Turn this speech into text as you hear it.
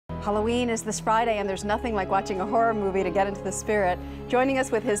Halloween is this Friday, and there's nothing like watching a horror movie to get into the spirit. Joining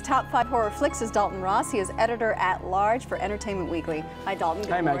us with his top 5 horror flicks is Dalton Ross. He is editor-at-large for Entertainment Weekly. Hi, Dalton.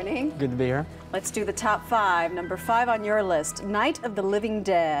 Good morning. Maggie. Good to be here. Let's do the top 5. Number 5 on your list, Night of the Living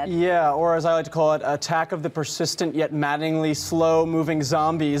Dead. Yeah, or as I like to call it, Attack of the Persistent Yet Maddeningly Slow-Moving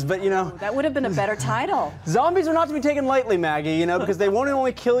Zombies. But, you know... That would have been a better title. Zombies are not to be taken lightly, Maggie, you know, because they won't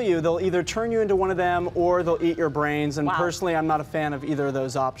only kill you, they'll either turn you into one of them or they'll eat your brains. And personally, I'm not a fan of either of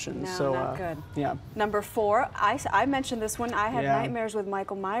those options. No, so, not good. Yeah. Number 4, I mentioned this one. I had nightmares with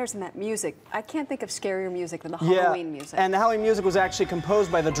Michael Myers and that music. I can't think of scarier music than the Halloween music. And the Halloween music was actually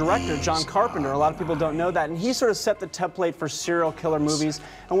composed by the director, John Carpenter. A lot of people don't know that, and he sort of set the template for serial killer movies.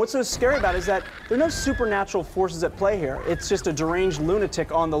 And what's so scary about it is that there are no supernatural forces at play here. It's just a deranged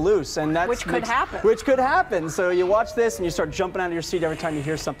lunatic on the loose, and that's which could happen. Which could happen. So you watch this and you start jumping out of your seat every time you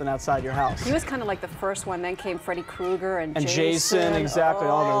hear something outside your house. He was kind of like the first one. Then came Freddy Krueger and Jason. Exactly,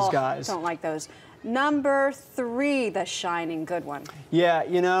 all those guys. Don't like those. Number 3, The Shining, good one. Yeah,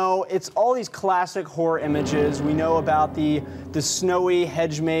 you know, it's all these classic horror images. We know about the snowy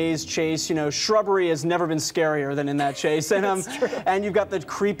hedge maze chase. You know, shrubbery has never been scarier than in that chase. And and you've got the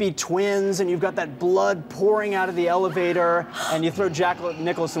creepy twins, and you've got that blood pouring out of the elevator, and you throw Jack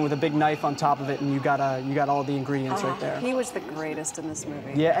Nicholson with a big knife on top of it, and you got all the ingredients right there. He was the greatest in this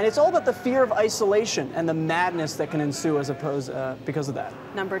movie. Yeah, and it's all about the fear of isolation and the madness that can ensue as opposed because of that.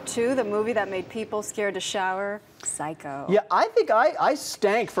 Number 2, the movie that made people scared to shower, Psycho. Yeah, I think I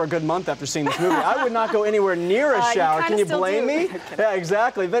stank for a good month after seeing this movie. I would not go anywhere near a shower. Can you blame me? Yeah,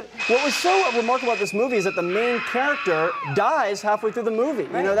 exactly. But what was so remarkable about this movie is that the main character dies halfway through the movie.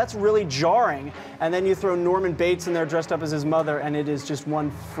 Right. You know, that's really jarring. And then you throw Norman Bates in there dressed up as his mother, and it is just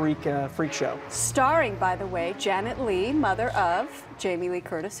one freak show. Starring, by the way, Janet Leigh, mother of Jamie Lee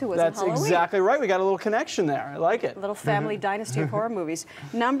Curtis, who was in Halloween. That's exactly right. We got a little connection there. I like it. A little family dynasty of horror movies.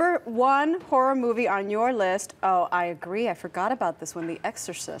 Number 1 horror movie on your list. Oh, I agree. I forgot about this one, The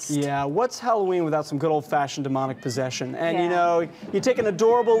Exorcist. Yeah, what's Halloween without some good old-fashioned demonic possession? And you know, you take an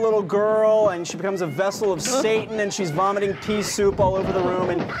adorable little girl, and she becomes a vessel of Satan, and she's vomiting pea soup all over the room,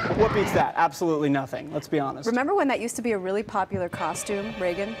 and what beats that? Absolutely nothing. Let's be honest. Remember when that used to be a really popular costume,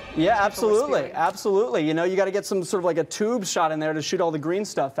 Reagan? Yeah, absolutely, absolutely. You know, you got to get some sort of like a tube shot in there to shoot all the green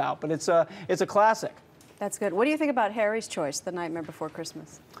stuff out, but it's a classic. That's good. What do you think about Harry's choice, The Nightmare Before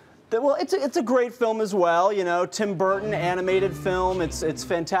Christmas? Well, it's a great film as well. You know, Tim Burton animated film. It's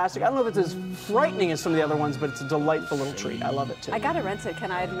fantastic. I don't know if it's as frightening as some of the other ones, but it's a delightful little treat. I love it too. I gotta rent it.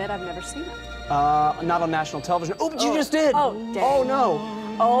 Can I admit I've never seen it? Not on national television. Oh, but you just did. Oh, dang. Oh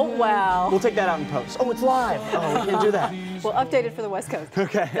no. Oh wow. We'll take that out in post. Oh, it's live. Oh, we can't do that. We'll update it for the West Coast.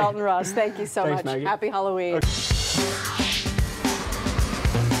 Okay. Dalton Ross, thank you so much. Maggie. Happy Halloween. Okay.